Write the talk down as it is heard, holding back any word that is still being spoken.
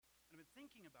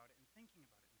thinking about it and thinking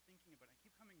about it and thinking about it. I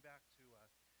keep coming back to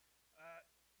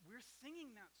we're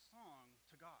singing that song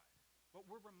to God, but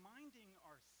we're reminding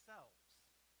ourselves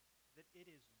that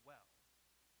it is well.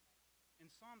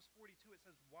 In Psalms 42, it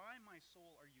says, "Why, my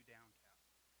soul, are you downcast?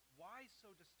 Why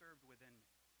so disturbed within me?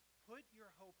 Put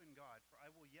your hope in God, for I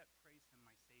will yet praise him,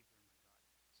 my Savior and my God."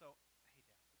 So, hey,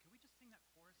 Dad, can we just sing that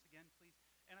chorus again, please?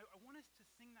 And I want us to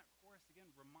sing that chorus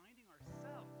again, reminding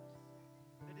ourselves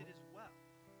that it is well.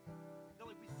 That,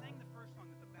 like, we sang the first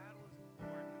song, that the battle is the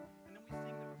Lord, and then we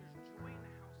sing that there's joy in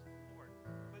the house of the Lord.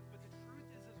 But the truth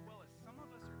is, as well, as some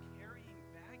of us are carrying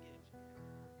baggage.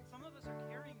 Some of us are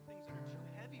carrying things that are too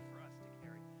heavy for us to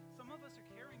carry. Some of us are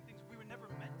carrying things we were never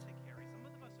meant to carry. Some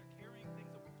of us are carrying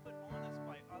things that were put on us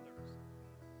by others.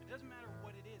 It doesn't matter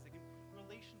what it is. It can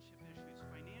relationship issues,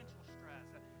 financial stress,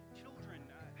 children,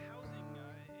 housing,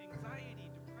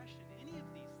 anxiety, depression, any of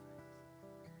these things.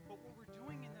 But what we're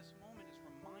doing in this moment is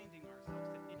reminding ourselves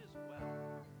that it is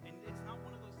well. And it's not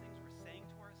one of those things we're saying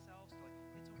to ourselves, like,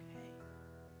 it's okay.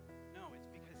 No, it's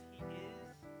because he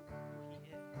is who he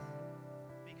is.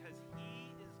 Because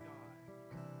he is God.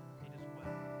 It is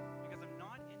well. Because I'm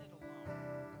not in it alone.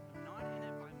 I'm not in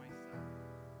it by myself.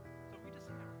 So if we just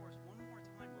sing that chorus one more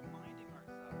time, reminding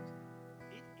ourselves,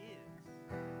 it is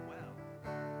well.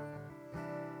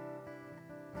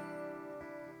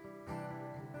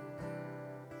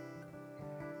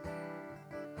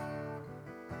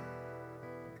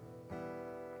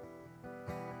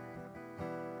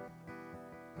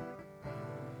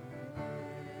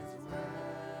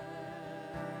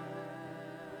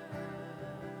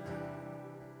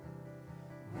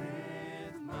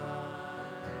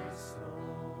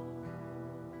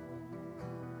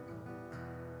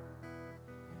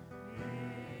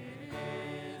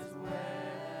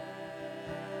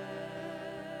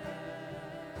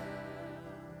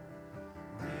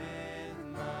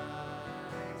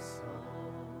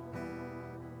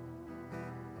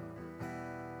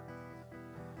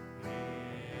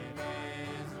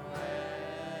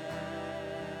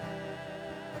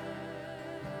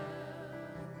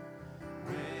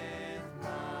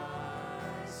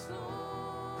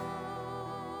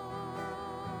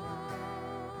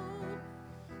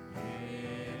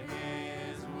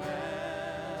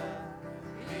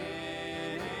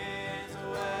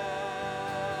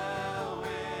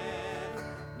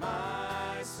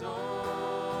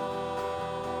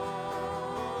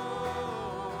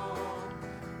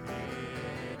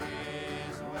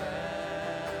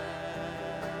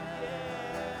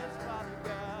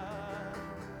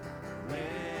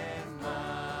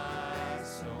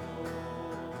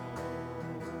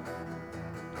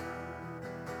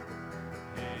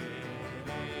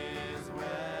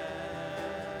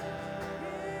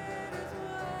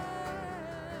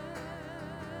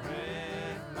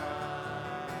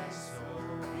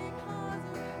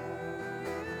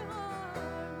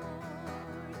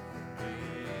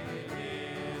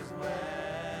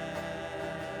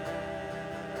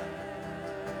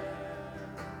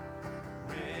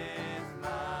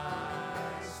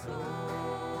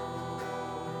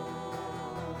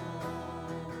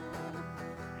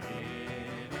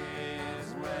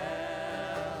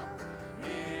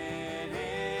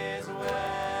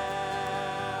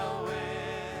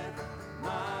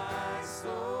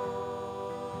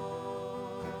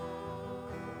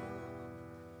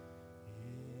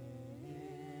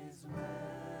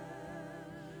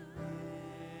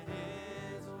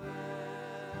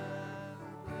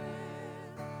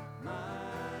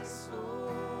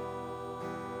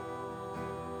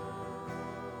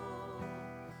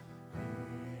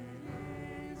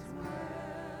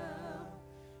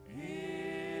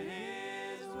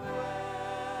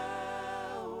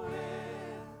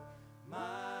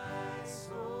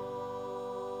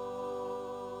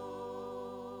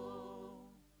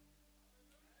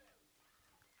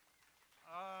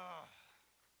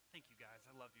 Thank you guys.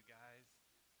 I love you guys.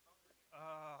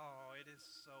 Oh, it is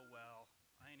so well.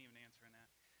 I ain't even answering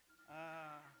that.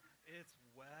 It's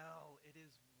well. It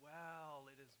is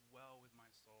well. It is well with my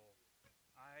soul.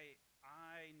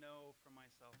 I know for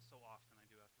myself so often I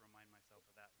do have to remind myself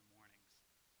of that in the mornings. Like,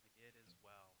 it is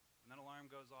well. And then alarm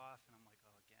goes off and I'm like,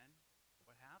 oh, again?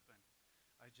 What happened?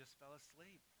 I just fell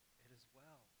asleep. It is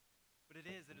well. But it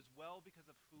is well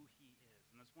because of who he is.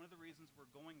 And that's one of the reasons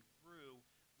we're going through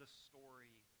the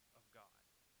story of God,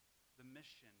 the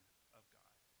mission of God.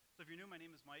 So if you're new, my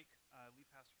name is Mike, lead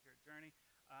pastor here at Journey.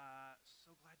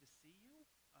 So glad to see you.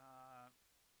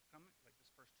 Coming, like this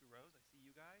first two rows, I see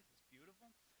you guys. It's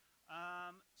beautiful.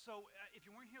 If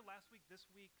you weren't here last week, this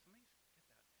week, somebody get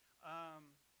that.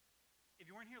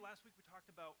 If you weren't here last week, we talked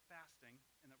about fasting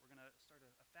and that we're going to start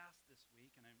a fast this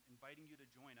week. And I inviting you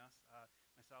to join us,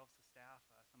 myself, the staff,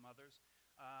 some others.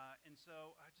 And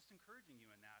so just encouraging you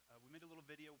in that. We made a little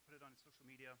video, we'll put it on social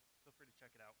media. Feel free to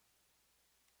check it out.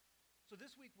 So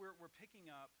this week we're picking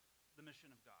up the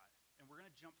mission of God, and we're going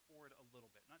to jump forward a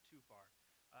little bit, not too far.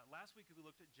 Last week we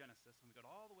looked at Genesis, and we got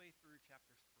all the way through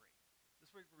chapter 3.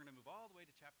 This week we're going to move all the way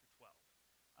to chapter 12.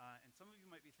 And some of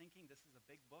you might be thinking this is a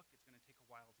big book. It's going to take a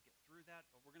while to get through that,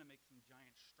 but we're going to make some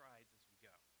giant strides as we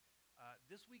go.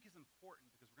 This week is important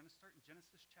because we're going to start in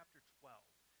Genesis chapter 12.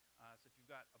 So if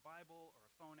you've got a Bible or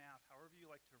a phone app, however you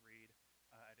like to read,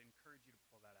 I'd encourage you to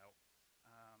pull that out.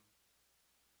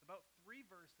 It's about 3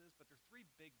 verses, but they're 3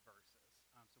 big verses.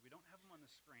 So we don't have them on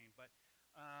the screen, but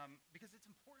because it's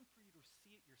important for you to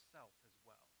see it yourself as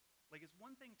well. Like, it's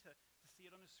one thing to see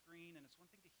it on a screen, and it's one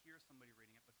thing to hear somebody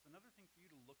reading it, but it's another thing for you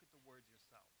to look at the words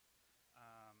yourself.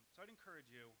 So I'd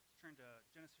encourage you to turn to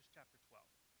Genesis chapter 12.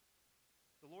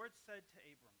 The Lord said to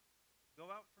Abram,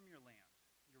 "Go out from your land,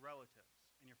 your relatives,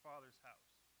 and your father's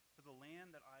house, to the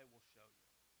land that I will show you.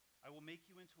 I will make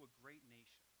you into a great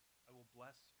nation. I will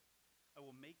bless you. I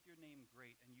will make your name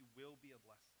great, and you will be a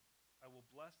blessing. I will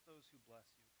bless those who bless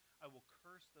you. I will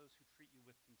curse those who treat you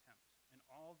with contempt, and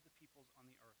all of the peoples on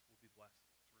the earth will be blessed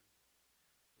through you."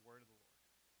 The word of the Lord.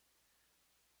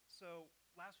 So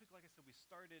last week, like I said, we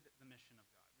started the mission of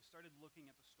God. We started looking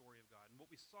at the story of God, and what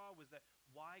we saw was that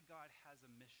why God has a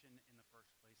mission in the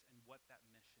first place and what that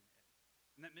mission is.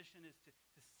 And that mission is to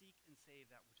seek and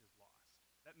save that which is lost.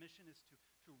 That mission is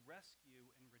to rescue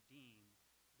and redeem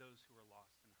those who are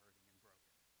lost and hurting and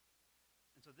broken.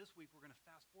 And so this week we're going to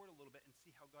fast forward a little bit and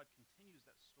see how God continues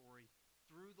that story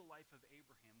through the life of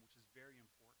Abraham, which is very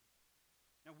important.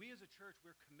 Now, we as a church,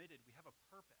 we're committed. We have a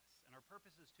purpose, and our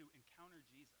purpose is to encounter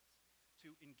Jesus,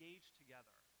 to engage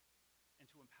together, and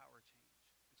to empower change.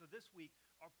 And so this week,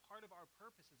 part of our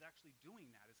purpose is actually doing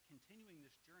that, is continuing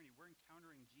this journey. We're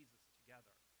encountering Jesus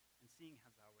together and seeing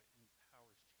how it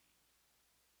empowers change.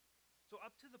 So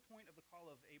up to the point of the call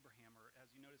of Abraham, or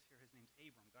as you notice here, his name's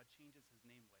Abram. God changes his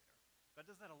name later. God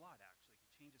does that a lot, actually.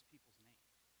 He changes people's names.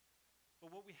 But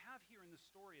what we have here in the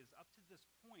story is up to this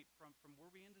point, from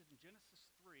where we ended in Genesis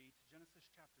 3 to Genesis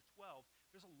chapter 12,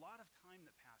 there's a lot of time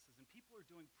that passes, and people are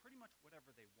doing pretty much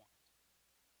whatever they want.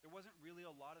 There wasn't really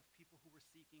a lot of people who were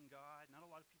seeking God. Not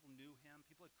a lot of people knew him.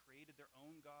 People had created their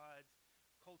own gods.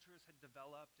 Cultures had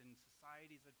developed, and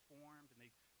societies had formed, and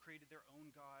they created their own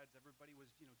gods. Everybody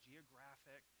was,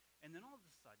 geographic. And then all of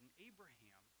a sudden,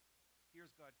 Abraham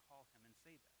hears God call him and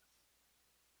say this.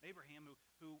 Abraham,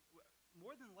 who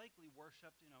more than likely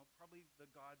worshipped, probably the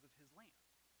gods of his land.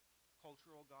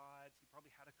 Cultural gods. He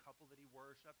probably had a couple that he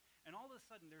worshipped. And all of a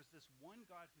sudden, there's this one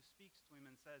God who speaks to him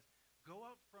and says, "Go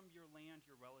out from your land,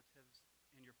 your relatives,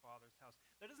 and your father's house."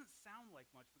 That doesn't sound like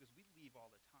much because we leave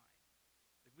all the time.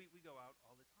 Like we go out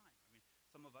all the time. I mean,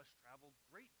 some of us travel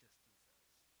great distances.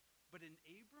 But in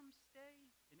Abraham's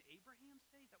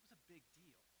day, that was a big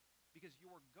deal. Because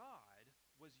your God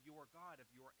was your God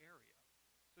of your area.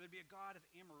 So there'd be a God of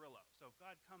Amarillo. So if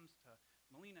God comes to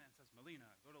Melina and says, "Melina,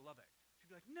 go to Lubbock," she'd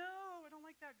be like, "No, I don't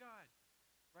like that God."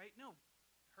 Right? No,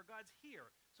 her God's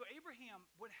here. So Abraham,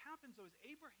 what happens though is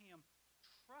Abraham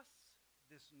trusts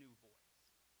this new voice.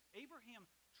 Abraham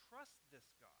trusts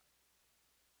this God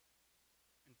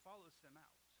and follows him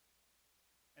out.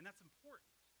 And that's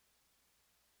important.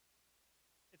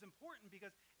 It's important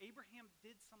because Abraham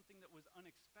did something that was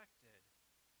unexpected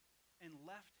and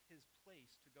left his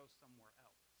place to go somewhere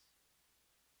else.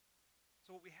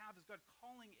 So what we have is God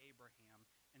calling Abraham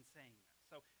and saying this.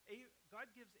 So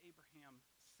God gives Abraham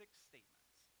 6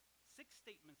 statements. 6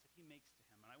 statements that he makes to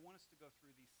him. And I want us to go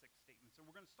through these 6 statements. So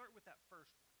we're going to start with that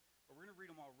first one. But we're going to read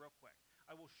them all real quick.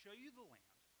 "I will show you the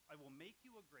land. I will make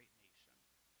you a great nation.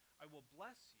 I will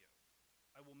bless you.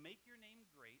 I will make your name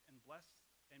great and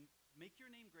make your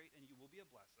name great, and you will be a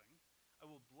blessing. I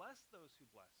will bless those who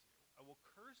bless you. I will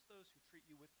curse those who treat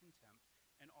you with contempt,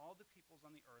 and all the peoples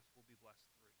on the earth will be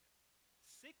blessed through you."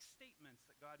 6 statements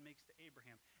that God makes to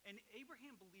Abraham. And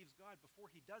Abraham believes God before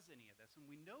he does any of this. And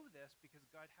we know this because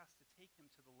God has to take him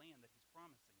to the land that he's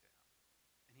promising to him.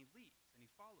 And he leaves and he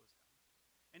follows him.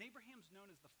 And Abraham's known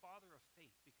as the father of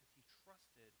faith because he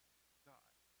trusted God.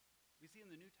 We see in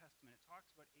the New Testament, it talks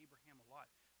about Abraham a lot.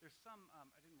 There's some,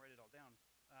 I didn't write it all down,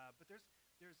 but there's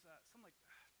some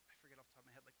I forget off the top of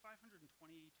my head, like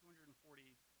 520,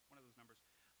 240, one of those numbers,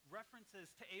 references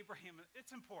to Abraham.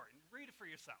 It's important. Read it for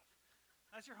yourself.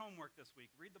 That's your homework this week.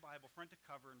 Read the Bible front to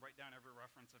cover and write down every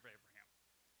reference of Abraham.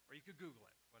 Or you could Google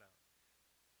it, whatever.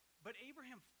 But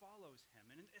Abraham follows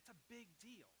him, and it's a big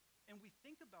deal. And we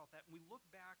think about that, and we look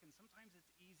back, and sometimes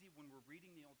it's easy when we're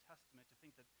reading the Old Testament to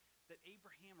think that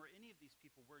Abraham or any of these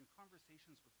people were in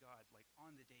conversations with God like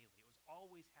on the daily. It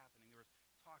always happening. There was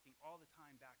talking all the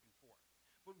time back and forth.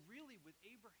 But really, with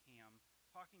Abraham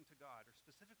talking to God, or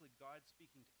specifically God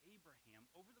speaking to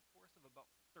Abraham, over the course of about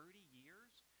 30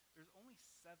 years, there's only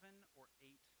 7 or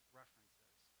 8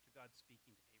 references to God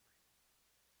speaking to Abraham.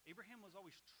 Abraham was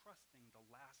always trusting the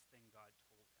last thing God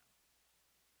told him.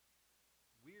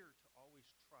 We're to always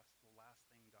trust the last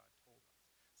thing God told us.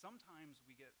 Sometimes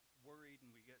we get worried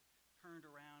and we get turned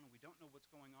around and we don't know what's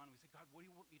going on. And we say, God, what do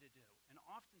you want me to do? And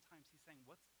oftentimes he's saying,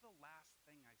 what's the last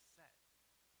thing I said?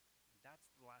 And that's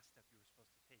the last step you were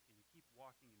supposed to take. And you keep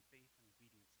walking in faith and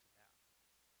obedience to that.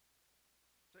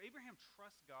 So Abraham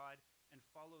trusts God and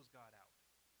follows God out.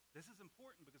 This is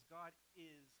important because God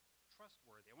is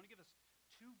trustworthy. I want to give us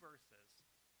 2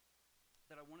 verses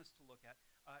that I want us to look at.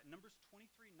 Numbers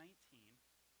 23:19.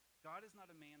 God is not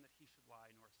a man that he should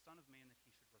lie, nor a son of man that he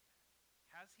should repent.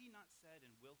 Has he not said, and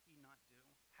will he not do?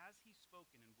 Has he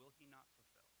spoken, and will he not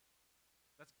fulfill?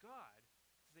 That's God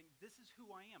saying, this is who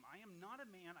I am. I am not a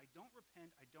man. I don't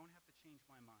repent. I don't have to change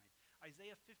my mind.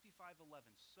 Isaiah 55:11.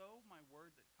 So my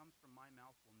word that comes from my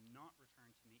mouth will not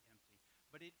return to me empty,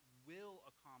 but it will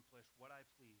accomplish what I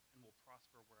please and will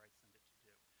prosper where I send it to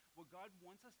do. What God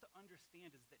wants us to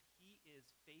understand is that he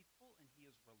is faithful and he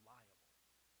is reliable.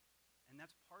 And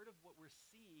that's part of what we're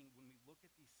seeing when we look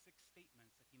at these 6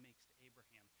 statements that he makes to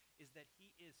Abraham, is that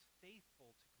he is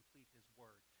faithful to complete his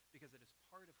word, because it is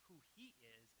part of who he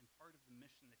is and part of the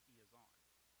mission that he is on.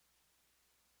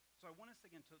 So I want us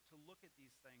again to look at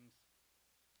these things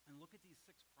and look at these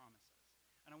 6 promises.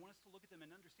 And I want us to look at them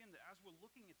and understand that as we're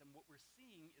looking at them, what we're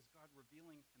seeing is God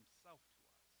revealing himself to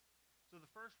us. So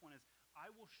the first one is, I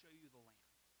will show you the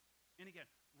land. And again,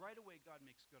 right away, God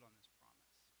makes good on this promise.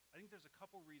 I think there's a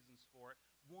couple reasons for it.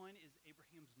 One is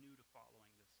Abraham's new to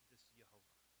following this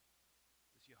Jehovah.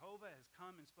 This Jehovah has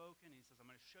come and spoken, and he says, I'm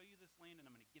going to show you this land, and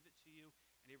I'm going to give it to you.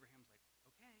 And Abraham's like,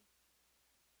 okay.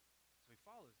 So he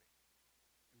follows it.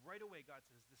 And right away, God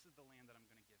says, this is the land that I'm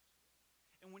going to give to you.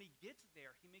 And when he gets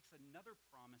there, he makes another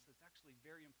promise that's actually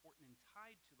very important and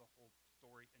tied to the whole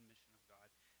story and mission of God.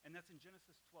 And that's in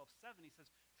Genesis 12:7. He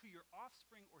says, to your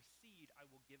offspring or seed, I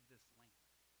will give this land.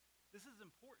 This is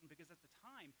important because at the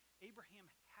time,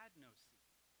 Abraham had no seed.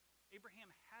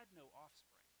 Abraham had no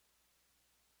offspring.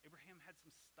 Abraham had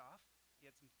some stuff, he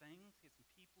had some things, he had some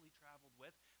people he traveled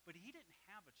with, but he didn't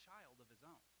have a child of his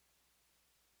own.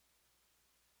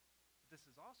 But this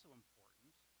is also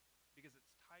important because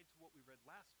it's tied to what we read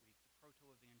last week, the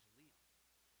proto-evangelium.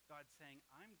 God saying,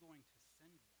 I'm going to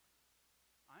send one.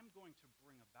 I'm going to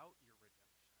bring about your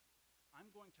redemption. I'm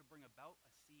going to bring about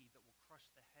a seed that will crush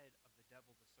the head of the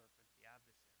devil, the serpent, the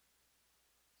adversary.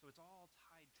 So it's all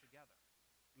tied together.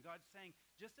 And God's saying,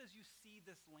 just as you see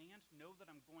this land, know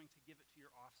that I'm going to give it to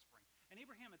your offspring. And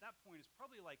Abraham at that point is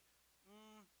probably like,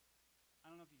 I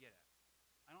don't know if you get it.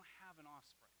 I don't have an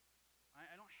offspring.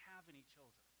 I don't have any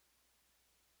children.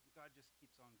 And God just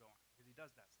keeps on going because he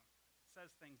does that sometimes. He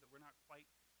says things that we're not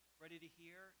quite ready to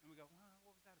hear, and we go, well,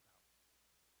 what was that about?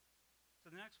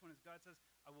 So the next one is God says,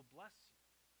 I will bless you.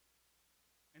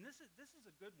 And this is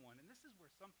a good one, and this is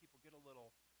where some people get a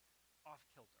little off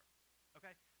kilter.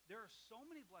 Okay? There are so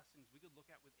many blessings we could look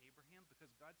at with Abraham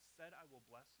because God said, I will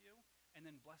bless you, and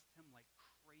then blessed him like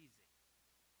crazy.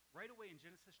 Right away in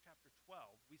Genesis chapter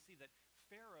 12, we see that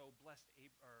Pharaoh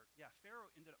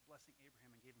Pharaoh ended up blessing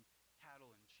Abraham and gave him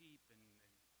cattle and sheep and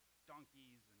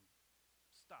donkeys and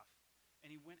stuff. And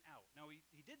he went out. Now,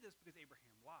 he did this because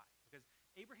Abraham lied. Because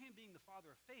Abraham being the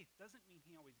father of faith doesn't mean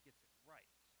he always gets it right.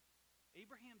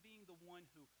 Abraham being the one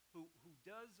who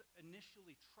does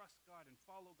initially trust God and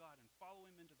follow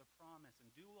him into the promise and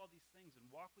do all these things and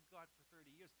walk with God for 30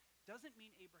 years doesn't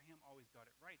mean Abraham always got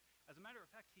it right. As a matter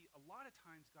of fact, he a lot of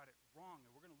times got it wrong,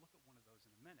 and we're going to look at one of those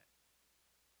in a minute.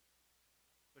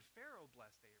 But Pharaoh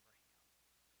blessed Abraham.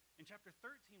 In chapter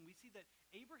 13, we see that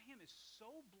Abraham is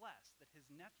so blessed that his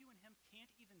nephew and him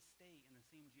can't even stay in the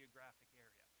same geographic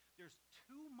area. There's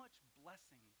too much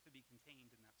blessing to be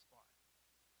contained in that spot.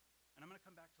 And I'm going to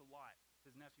come back to Lot,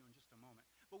 his nephew, in just a moment.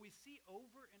 But we see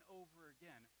over and over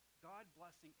again God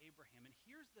blessing Abraham. And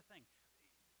here's the thing.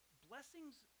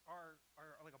 Blessings are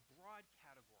like a broad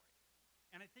category.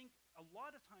 And I think a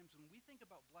lot of times when we think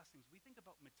about blessings, we think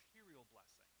about material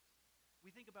blessings.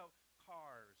 We think about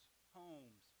cars,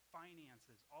 homes,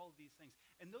 finances, all of these things.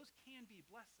 And those can be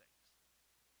blessings.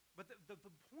 But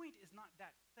the point is not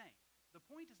that thing. The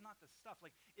point is not the stuff.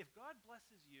 Like, if God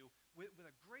blesses you with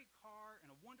a great car and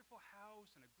a wonderful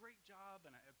house and a great job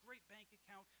and a great bank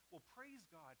account, well, praise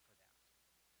God for that.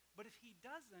 But if he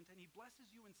doesn't and he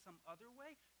blesses you in some other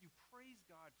way, you praise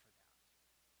God for that.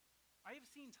 I have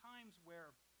seen times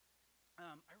where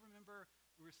I remember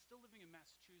we were still living in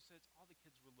Massachusetts. All the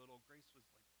kids were little. Grace was like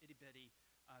itty bitty,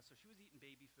 so she was eating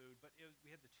baby food. But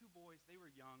we had the two boys. They were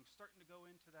young, starting to go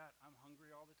into that I'm hungry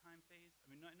all the time phase.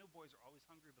 I mean, I know boys are always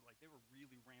hungry, but like they were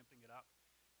really ramping it up.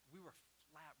 We were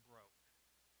flat broke.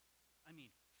 I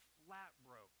mean, flat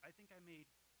broke. I think I made,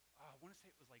 I want to say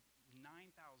it was like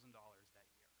 $9,000 that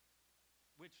year.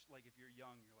 Which, like, if you're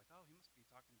young, you're like, oh, he must be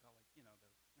talking about, like, the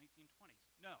 1920s.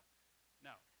 No,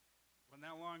 no, wasn't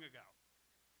that long ago.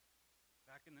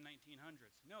 Back in the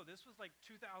 1900s. No, this was like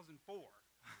 2004.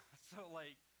 So,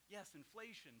 like, yes,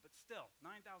 inflation, but still,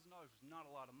 $9,000 was not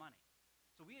a lot of money.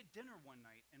 So we had dinner one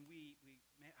night, and we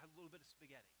had a little bit of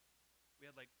spaghetti. We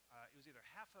had, like, it was either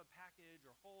half a package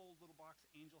or a whole little box of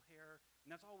angel hair,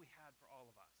 and that's all we had for all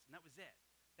of us. And that was it.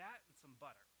 That and some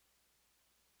butter.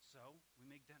 So we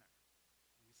make dinner,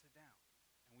 and we sit down,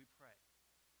 and we pray.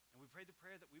 And we pray the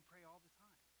prayer that we pray all the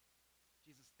time.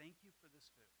 Jesus, thank you for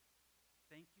this food.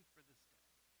 Thank you for this day.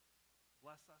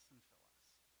 Bless us and fill us.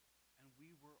 And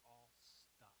we were all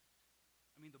stuffed.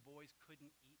 I mean, the boys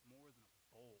couldn't eat more than a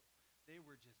bowl. They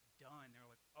were just done. They were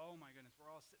like, oh my goodness.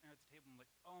 We're all sitting there at the table and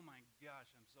like, oh my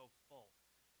gosh, I'm so full.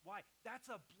 Why? That's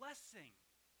a blessing.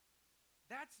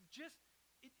 That's just,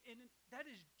 that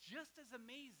is just as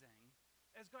amazing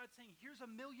as God saying, here's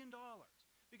 $1 million.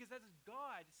 Because that's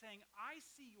God saying, I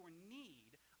see your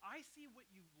need, I see what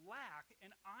you lack,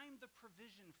 and I'm the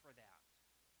provision for that.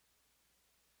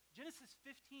 Genesis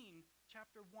 15,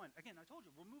 chapter 1. Again, I told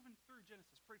you, we're moving through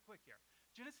Genesis pretty quick here.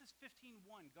 Genesis 15:1,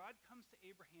 God comes to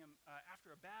Abraham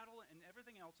after a battle and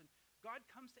everything else, and God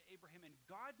comes to Abraham, and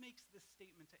God makes this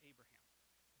statement to Abraham.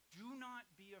 Do not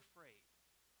be afraid.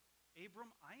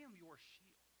 Abram, I am your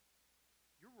shield.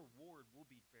 Your reward will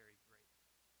be very great.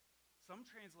 Some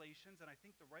translations, and I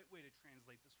think the right way to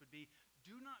translate this would be,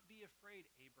 do not be afraid,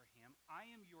 Abraham.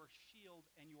 I am your shield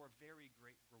and your very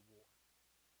great reward.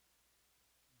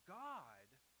 God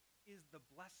is the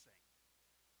blessing.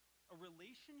 A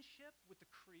relationship with the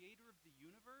creator of the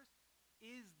universe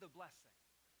is the blessing.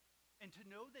 And to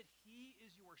know that he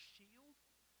is your shield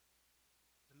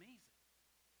is amazing.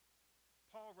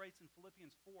 Paul writes in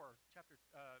Philippians 4, chapter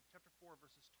 4,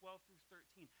 verses 12 through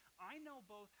 13, I know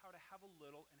both how to have a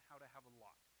little and how to have a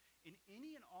lot. In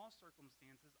any and all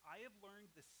circumstances, I have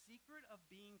learned the secret of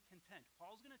being content.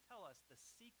 Paul's going to tell us the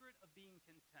secret of being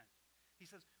content. He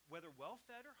says, whether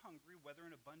well-fed or hungry, whether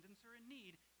in abundance or in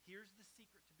need, here's the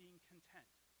secret to being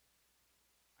content.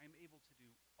 I am able to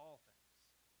do all things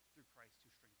through Christ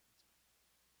who strengthens me.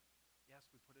 Yes,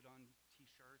 we put it on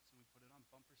T-shirts and we put it on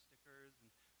bumper stickers and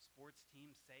sports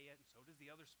teams say it and so does the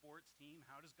other sports team.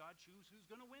 How does God choose who's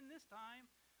going to win this time?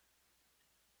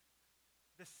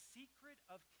 The secret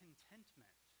of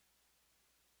contentment,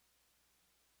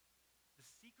 the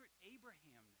secret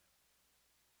Abraham knew,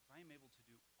 is I am able to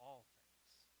do all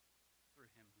things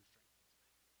through him who strengthens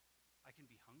me. I can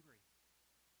be hungry.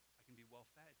 I can be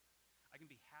well-fed. I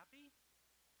can be happy.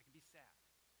 I can be sad.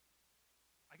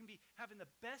 I can be having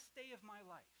the best day of my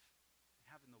life and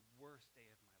having the worst day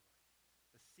of my life.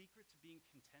 The secret to being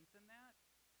content in that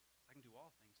is I can do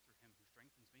all things through him who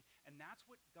strengthens me. And that's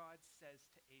what God says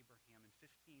to Abraham in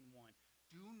 15:1.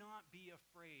 Do not be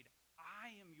afraid.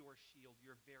 I am your shield,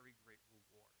 your very great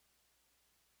reward.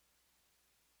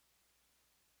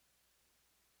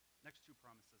 Next two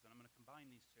promises, and I'm going to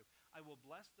combine these two. I will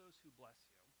bless those who bless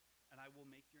you, and I will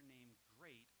make your name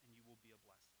great, and you will be a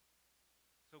blessing.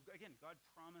 So again, God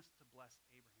promised to bless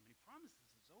Abraham, and he promises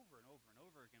this over and over and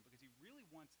over again because he really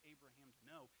wants Abraham to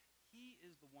know he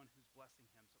is the one who's blessing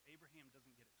him, so Abraham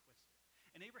doesn't get it twisted.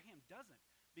 And Abraham doesn't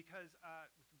because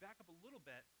if we back up a little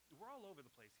bit, we're all over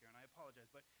the place here, and I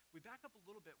apologize, but we back up a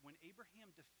little bit when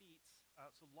Abraham defeats,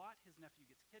 so Lot, his nephew,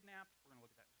 gets kidnapped. We're going to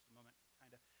look at that in just a moment,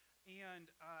 kind of. And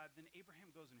then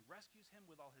Abraham goes and rescues him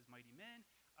with all his mighty men.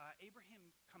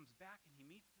 Abraham comes back, and he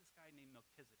meets this guy named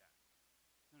Melchizedek.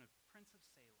 He's known as Prince of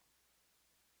Salem.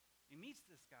 He meets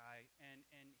this guy, and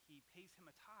he pays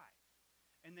him a tithe.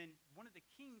 And then one of the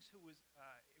kings who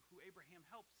Abraham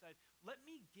helped said, let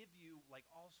me give you like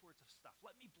all sorts of stuff.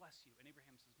 Let me bless you. And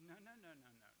Abraham says, no.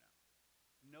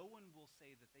 No one will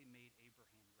say that they made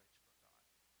Abraham rich but God.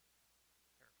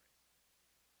 Paraphrase.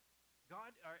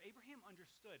 Abraham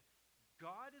understood,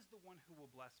 God is the one who will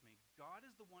bless me. God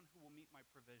is the one who will meet my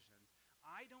provisions.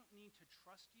 I don't need to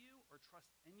trust you or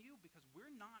trust in you because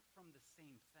we're not from the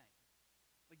same thing.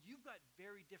 Like you've got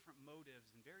very different motives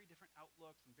and very different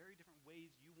outlooks and very different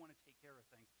ways you want to take care of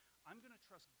things. I'm going to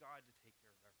trust God to take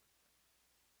care of everything.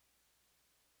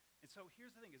 And so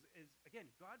here's the thing is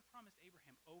again, God promised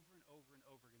Abraham over and over and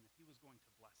over again that he was going to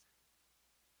bless him.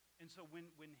 And so when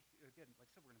again,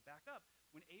 like I said, we're going to back up.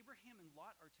 When Abraham and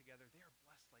Lot are together, they are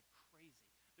blessed like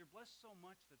crazy. They're blessed so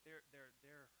much that their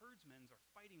herdsmen are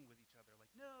fighting with each other. Like,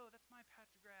 no, that's my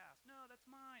patch of grass. No, that's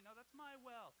mine. No, that's my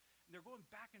well. And they're going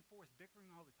back and forth,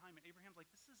 bickering all the time. And Abraham's like,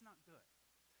 this is not good.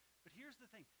 But here's the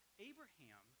thing.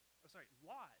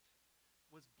 Lot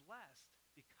was blessed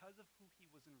because of who he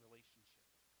was in relationship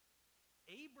with.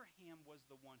 Abraham was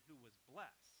the one who was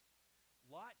blessed.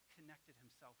 Lot connected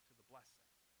himself to the blessing.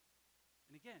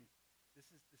 And again, this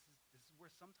is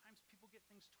where sometimes people get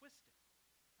things twisted.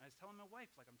 And I was telling my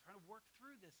wife, like, I'm trying to work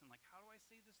through this, and like, how do I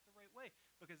say this the right way?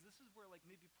 Because this is where like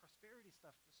maybe prosperity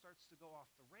stuff starts to go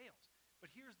off the rails. But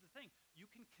here's the thing. You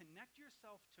can connect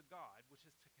yourself to God, which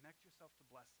is to connect yourself to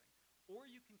blessing, or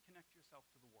you can connect yourself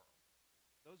to the world.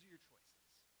 Those are your choices.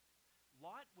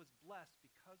 Lot was blessed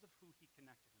because of who he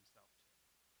connected himself to.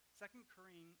 Second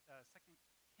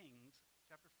Kings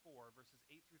chapter 4, verses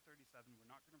 8 through 37, we're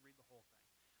not going to read the whole thing,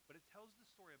 but it tells the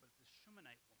story about this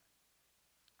Shunammite woman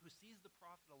who sees the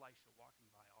prophet Elisha walking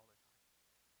by all the time.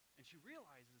 And she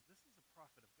realizes this is a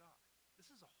prophet of God. This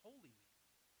is a holy man.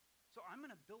 So I'm going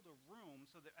to build a room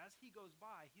so that as he goes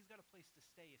by, he's got a place to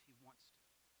stay if he wants to.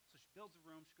 So she builds a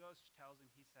room, she goes, she tells him,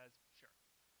 he says, sure.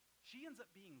 She ends up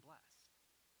being blessed.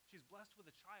 She's blessed with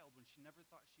a child when she never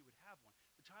thought she would have one.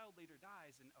 The child later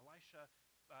dies, and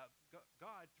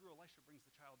God, through Elisha, brings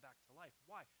the child back to life.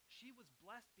 Why? She was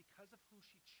blessed because of who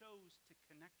she chose to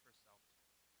connect herself to.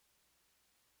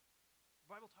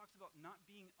 The Bible talks about not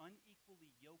being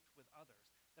unequally yoked with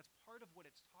others. That's part of what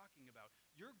it's talking about.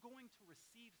 You're going to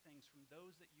receive things from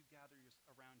those that you gather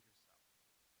around yourself.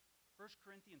 1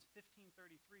 Corinthians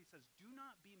 15:33 says, do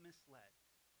not be misled.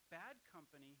 Bad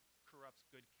company corrupts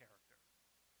good character.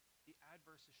 The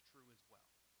adverse is true as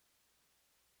well.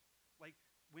 Like,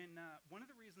 when one of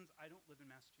the reasons I don't live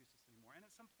in Massachusetts anymore, and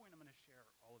at some point I'm going to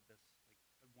share all of this like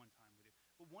at one time with you,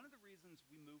 but one of the reasons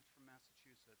we moved from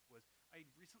Massachusetts was I'd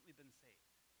recently been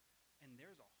saved. And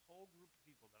there's a whole group of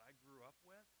people that I grew up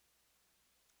with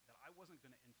that I wasn't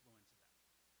going to influence them.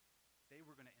 They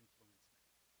were going to influence me.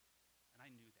 And I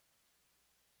knew that.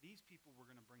 These people were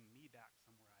going to bring me back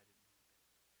somewhere I didn't want to be.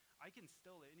 I can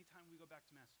still, anytime we go back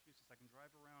to Massachusetts, I can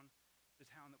drive around the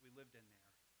town that we lived in there,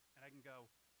 and I can go,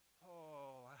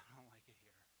 oh, I don't like it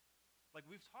here. Like,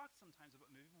 we've talked sometimes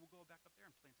about maybe we'll go back up there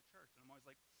and plant a church. And I'm always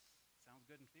like, sounds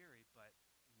good in theory, but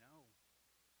no.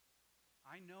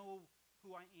 I know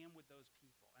who I am with those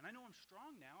people. And I know I'm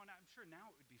strong now, and I'm sure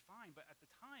now it would be fine, but at the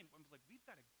time, I was like, we've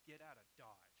got to get out of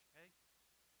Dodge, okay?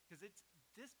 Because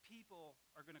this people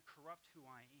are going to corrupt who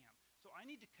I am. So I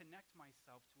need to connect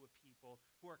myself to a people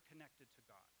who are connected to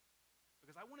God.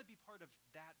 Because I want to be part of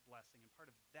that blessing and part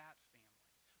of that family.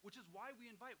 Which is why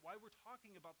we're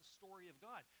talking about the story of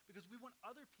God. Because we want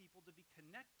other people to be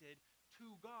connected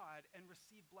to God and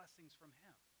receive blessings from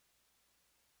him.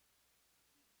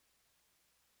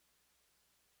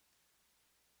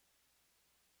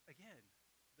 Again,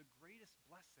 the greatest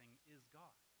blessing is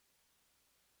God.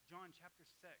 John chapter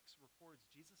 6 records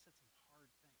Jesus said some hard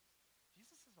things.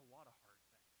 Jesus says a lot of hard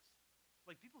things.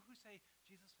 Like, people who say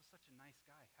Jesus was such a nice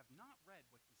guy have not read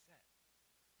what he said.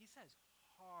 He says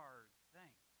hard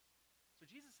things. So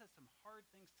Jesus says some hard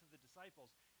things to the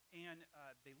disciples, and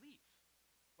they leave.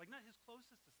 Like, not his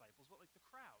closest disciples, but like the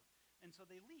crowd. And so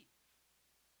they leave.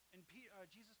 And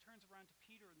Jesus turns around to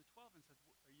Peter and the 12 and says,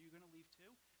 are you going to leave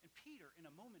too? And Peter, in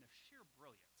a moment of sheer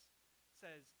brilliance,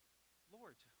 says,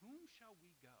 Lord, to whom shall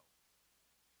we go?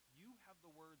 You have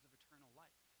the words of eternal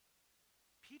life.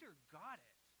 Peter got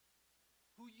it.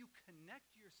 Who you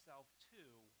connect yourself to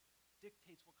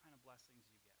dictates what kind of blessings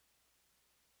you get.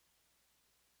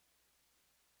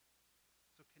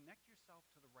 So connect yourself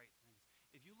to the right things.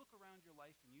 If you look around your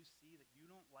life and you see that you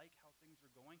don't like how things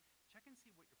are going, check and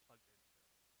see what you're plugged into.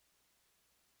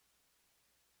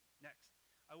 Next,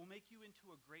 I will make you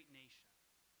into a great nation.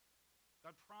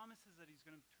 God promises that he's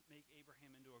going to make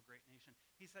Abraham into a great nation.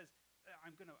 He says,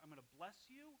 I'm going to bless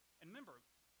you. And remember,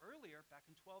 earlier, back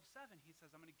in 12:7, he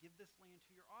says, I'm going to give this land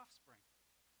to your offspring.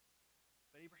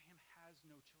 But Abraham has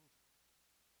no children.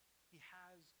 He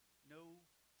has no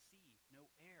seed, no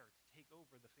heir to take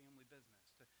over the family business,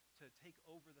 to take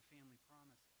over the family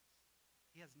promises.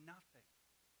 He has nothing.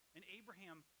 And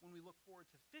Abraham, when we look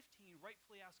forward to 15,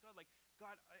 rightfully asks God, like,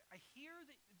 God, I hear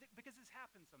that, because this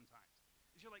happens sometimes,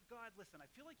 is you're like, God, listen, I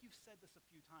feel like you've said this a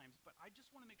few times, but I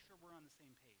just want to make sure we're on the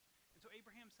same page. And so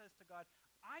Abraham says to God,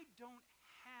 I don't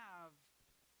have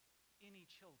any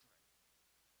children.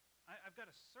 I've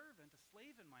got a servant, a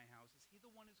slave in my house. Is he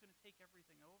the one who's going to take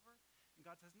everything over? And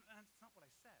God says, no, that's not what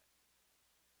I said.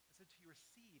 I said, to your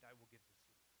seed I will give this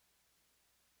land.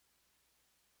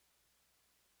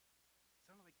 It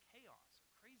sounded like chaos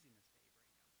or craziness to Abraham.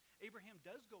 Abraham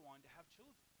does go on to have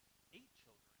children, 8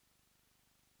 children.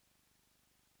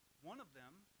 One of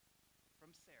them,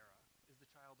 from Sarah, is the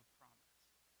child of promise.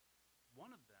 One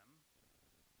of them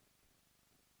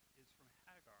is from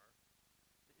Hagar.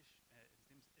 His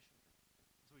name's Ishmael.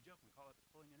 So we joke, we call it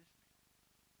pulling an Ishmael.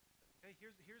 Okay,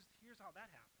 here's how that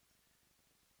happens.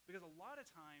 Because a lot of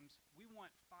times we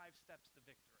want 5 steps to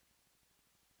victory.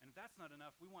 And if that's not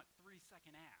enough, we want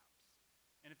 3-second abs.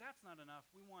 And if that's not enough,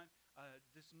 we want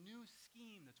this new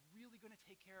scheme that's really going to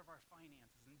take care of our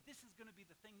finances. And this is going to be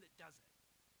the thing that does it.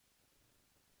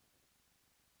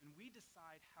 And we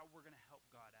decide how we're going to help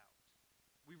God out.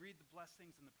 We read the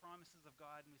blessings and the promises of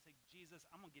God, and we say, Jesus,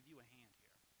 I'm going to give you a hand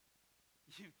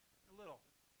here. A little,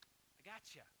 I got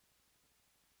you.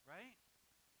 Right?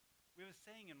 We have a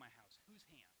saying in my house, whose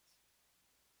hands?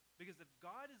 Because if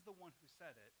God is the one who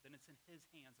said it, then it's in his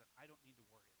hands and I don't need to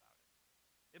worry about it.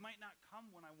 It might not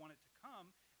come when I want it to come.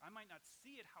 I might not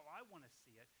see it how I want to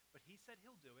see it, but he said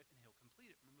he'll do it and he'll complete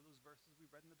it. Remember those verses we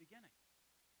read in the beginning?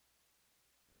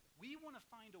 We want to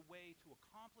find a way to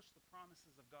accomplish the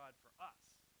promises of God for us.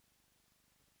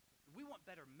 We want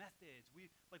better methods.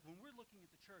 When we're looking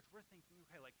at the church, we're thinking,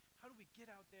 okay, how do we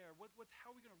get out there? How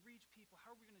are we going to reach people?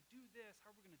 How are we going to do this?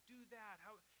 How are we going to do that?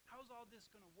 How's all this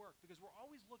going to work? Because we're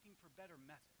always looking for better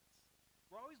methods.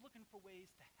 We're always looking for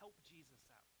ways to help Jesus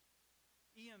out.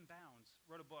 E.M. Bounds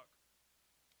wrote a book,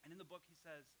 and in the book he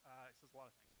says a lot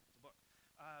of things. It's a book.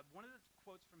 One of the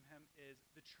quotes from him is,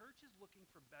 the church is looking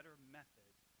for better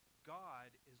methods.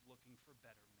 God is looking for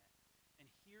better men. And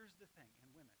here's the thing,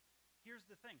 and women, here's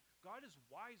the thing. God is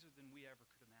wiser than we ever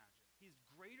could imagine. He is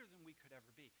greater than we could ever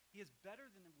be. He is better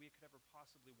than we could ever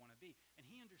possibly want to be. And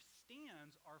he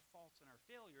understands our faults and our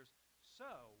failures,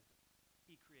 so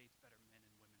he creates better men and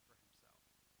women for himself.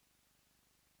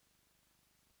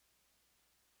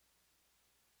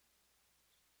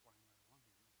 Just flying right along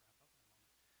here. I'm going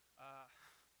to wrap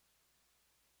up in a moment.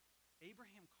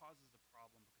 Abraham causes a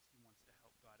problem because he wants to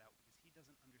help God out, because he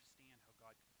doesn't understand how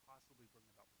God could possibly bring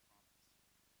about the promise.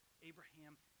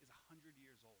 Abraham is 100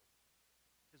 years old.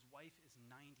 His wife is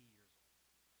 90 years old,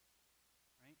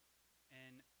 right?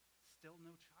 And still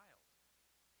no child.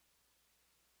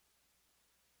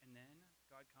 And then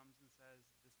God comes and says,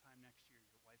 this time next year,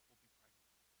 your wife will be pregnant.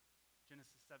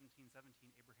 Genesis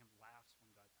 17:17, Abraham laughs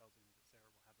when God tells him that Sarah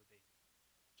will have a baby.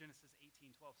 Genesis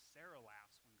 18:12, Sarah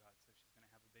laughs when God says she's going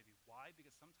to have a baby. Why?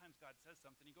 Because sometimes God says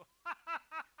something, you go,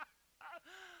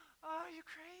 oh, you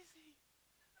crazy.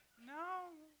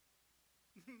 No,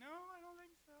 I don't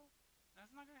think so.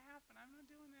 That's not going to happen. I'm not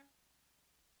doing that.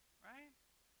 Right?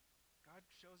 God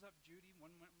shows up Judy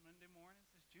one Monday morning and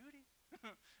says, Judy.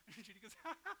 And Judy goes,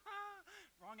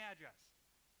 wrong address.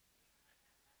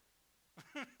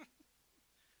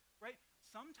 Right?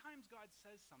 Sometimes God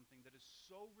says something that is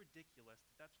so ridiculous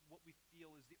that that's what we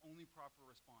feel is the only proper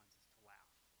response, is to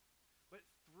laugh. But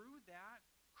through that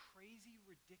crazy,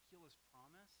 ridiculous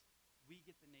promise, we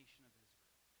get the nation of Israel.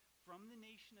 From the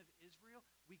nation of Israel,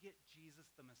 we get Jesus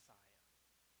the Messiah.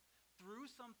 Through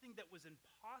something that was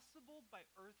impossible by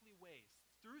earthly ways,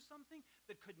 through something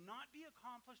that could not be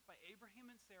accomplished by Abraham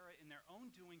and Sarah in their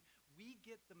own doing, we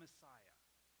get the Messiah.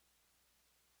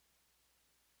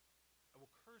 I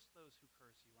will curse those who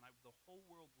curse you, and the whole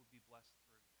world will be blessed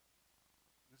through you.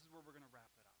 And this is where we're going to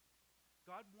wrap it up.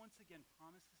 God once again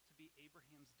promises to be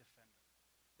Abraham's defender.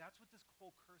 That's what this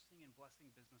whole cursing and blessing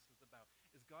business is about,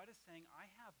 is God is saying, I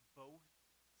have both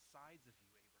sides of you,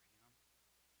 Abraham.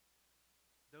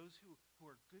 Those who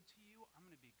are good to you, I'm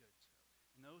going to be good to.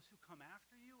 And those who come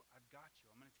after you, I've got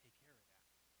you. I'm going to take care of that.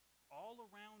 All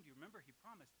around you, remember, he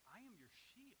promised, I am your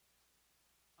shield.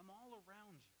 I'm all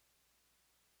around you.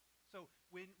 So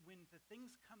when the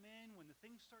things come in, when the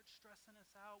things start stressing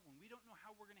us out, when we don't know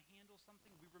how we're going to handle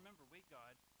something, we remember, wait,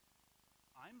 God,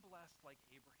 I'm blessed like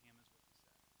Abraham is what you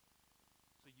said.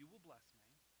 So you will bless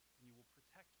me, and you will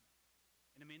protect me.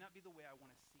 And it may not be the way I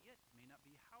want to see it. It may not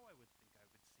be how I would think I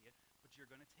would see it, but you're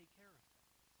going to take care of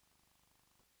things.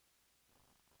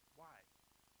 Why?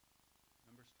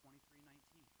 Numbers 23:19.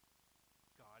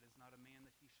 God is not a man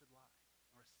that he should lie,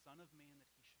 nor a son of man that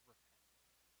he should repent.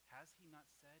 Has he not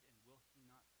said, and will he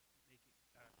not make it?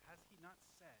 Has he not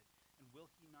said, and will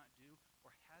he not do?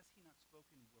 Or has he not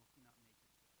spoken, and will he not make it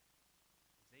good?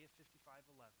 Isaiah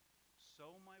 55:11.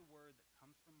 So my word that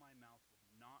comes from my mouth will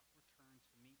not return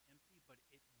to me empty, but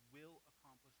it will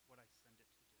accomplish what I send it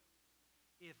to do.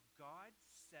 If God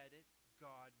said it,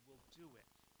 God will do it.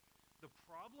 The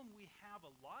problem we have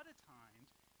a lot of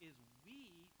times is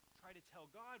we try to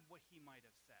tell God what he might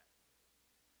have said.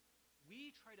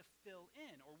 We try to fill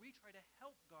in, or we try to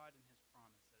help God in his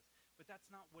promises. But that's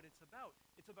not what it's about.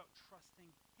 It's about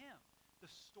trusting him. The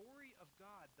story of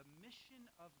God, the mission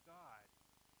of God,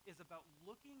 is about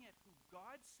looking at who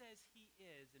God says he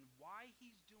is and why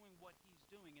he's doing what he's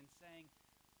doing and saying,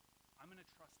 I'm going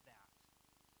to trust that.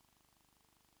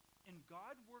 And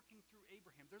God working through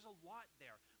Abraham, there's a lot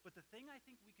there. But the thing I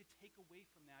think we could take away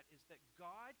from that is that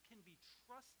God can be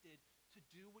trusted to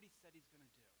do what he said he's going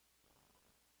to do.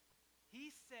 He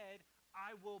said,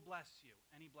 I will bless you,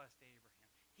 and he blessed Abraham.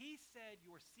 He said,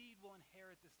 your seed will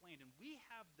inherit this land. And we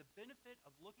have the benefit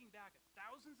of looking back at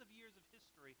thousands of years of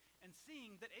history and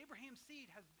seeing that Abraham's seed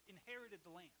has inherited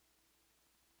the land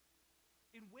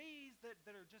in ways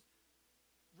that are just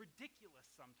ridiculous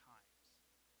sometimes.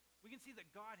 We can see that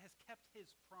God has kept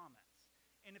his promise.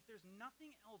 And if there's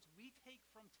nothing else we take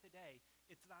from today,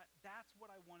 it's that's what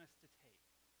I want us to take,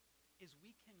 is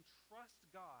we can trust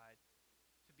God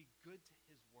to be good to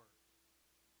his word.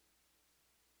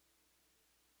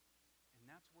 And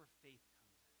that's where faith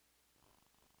comes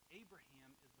in.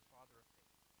 Abraham is the father of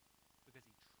faith because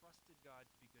he trusted God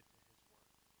to be good to his word.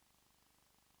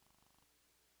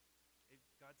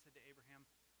 God said to Abraham,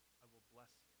 I will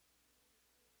bless you.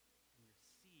 And your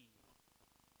seed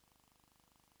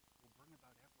will bring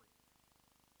about everything.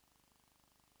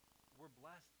 We're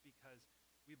blessed because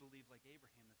we believe, like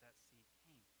Abraham, that seed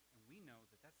came. And we know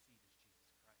that seed is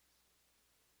Jesus Christ.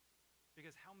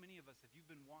 Because how many of us, if you've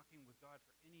been walking with God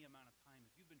for any amount of time,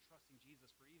 if you've been trusting Jesus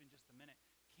for even just a minute,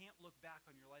 can't look back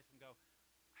on your life and go,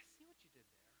 I see what you did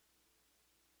there.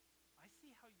 I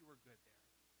see how you were good there.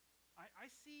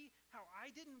 I see how I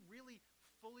didn't really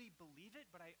fully believe it,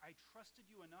 but I trusted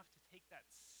you enough to take that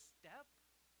step,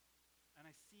 and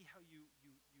I see how you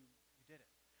did it.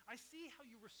 I see how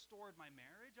you restored my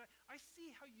marriage. I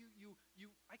see how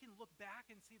I can look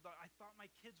back and see that I thought my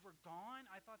kids were gone.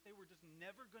 I thought they were just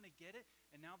never going to get it,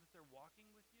 and now that they're walking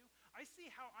with you. I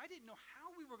see how I didn't know how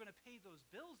we were going to pay those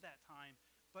bills that time,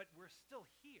 but we're still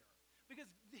here. Because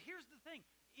here's the thing.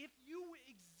 If you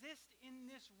exist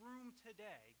in this room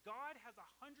today, God has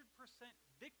 100%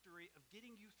 victory of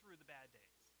getting you through the bad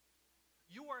days.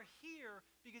 You are here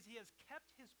because he has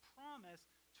kept his promise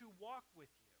to walk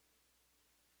with you.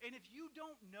 And if you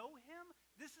don't know him,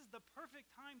 this is the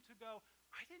perfect time to go,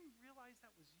 I didn't realize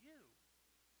that was you.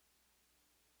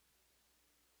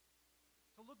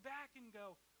 To look back and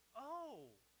go,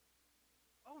 oh,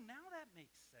 now that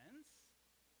makes sense.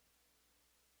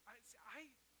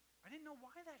 I didn't know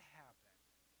why that happened.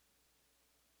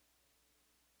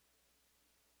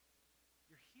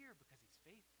 You're here because he's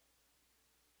faithful.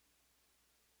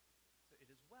 So it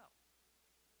is well.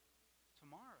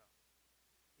 Tomorrow,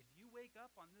 if you wake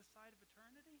up on this side of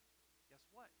eternity, guess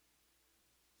what?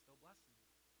 He's still blessing you.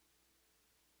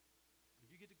 And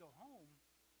if you get to go home,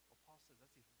 well, Paul says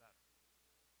that's even better.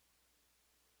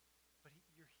 But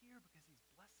you're here because he's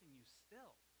blessing you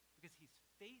still, because he's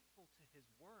faithful to his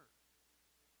word.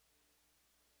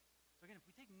 So again, if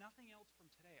we take nothing else from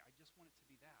today, I just want it to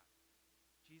be that.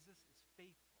 Jesus is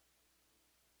faithful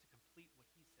to complete what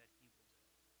he said he will do.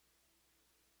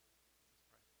 Let's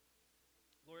pray.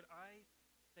 Lord, I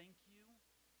thank you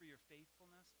for your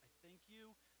faithfulness. I thank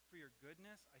you for your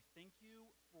goodness. I thank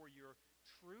you for your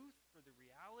truth, for the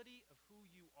reality of who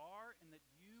you are, and that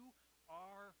you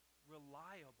are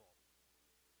reliable.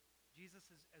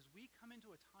 Jesus, as we come into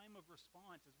a time of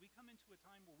response, as we come into a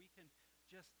time where we can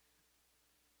just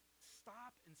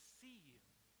stop and see you,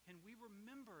 can we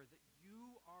remember that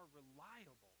you are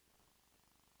reliable?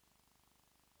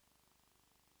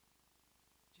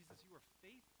 Jesus, you are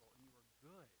faithful and you are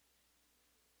good.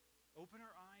 Open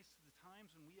our eyes to the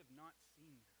times when we have not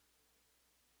seen them.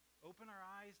 Open our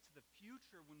eyes to the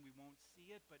future when we won't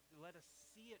see it, but let us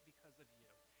see it because of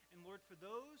you. And Lord, for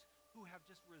those who have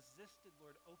just resisted,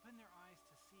 Lord, open their eyes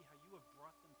to see how you have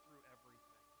brought them through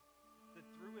everything. That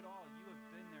through it all, you have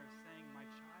been there saying, my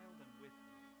child, I'm with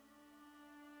you.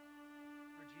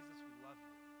 Lord Jesus, we love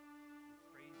you.